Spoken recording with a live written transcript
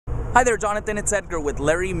Hi there, Jonathan. It's Edgar with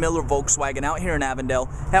Larry Miller Volkswagen out here in Avondale.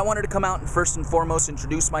 Hey, I wanted to come out and first and foremost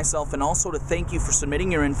introduce myself and also to thank you for submitting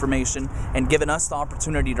your information and giving us the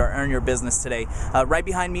opportunity to earn your business today. Right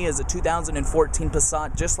behind me is a 2014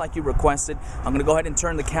 Passat, just like you requested. I'm going to go ahead and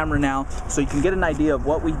turn the camera now so you can get an idea of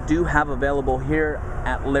what we do have available here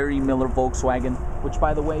at Larry Miller Volkswagen, which,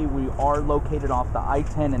 by the way, we are located off the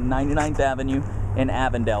I-10 and 99th Avenue in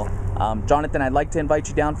Avondale. Jonathan, I'd like to invite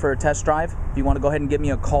you down for a test drive. If you want to go ahead and give me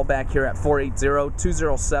a call back here at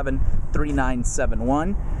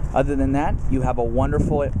 480-207-3971. Other than that, you have a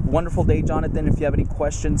wonderful day, Jonathan. If you have any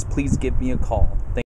questions, please give me a call. Thank you.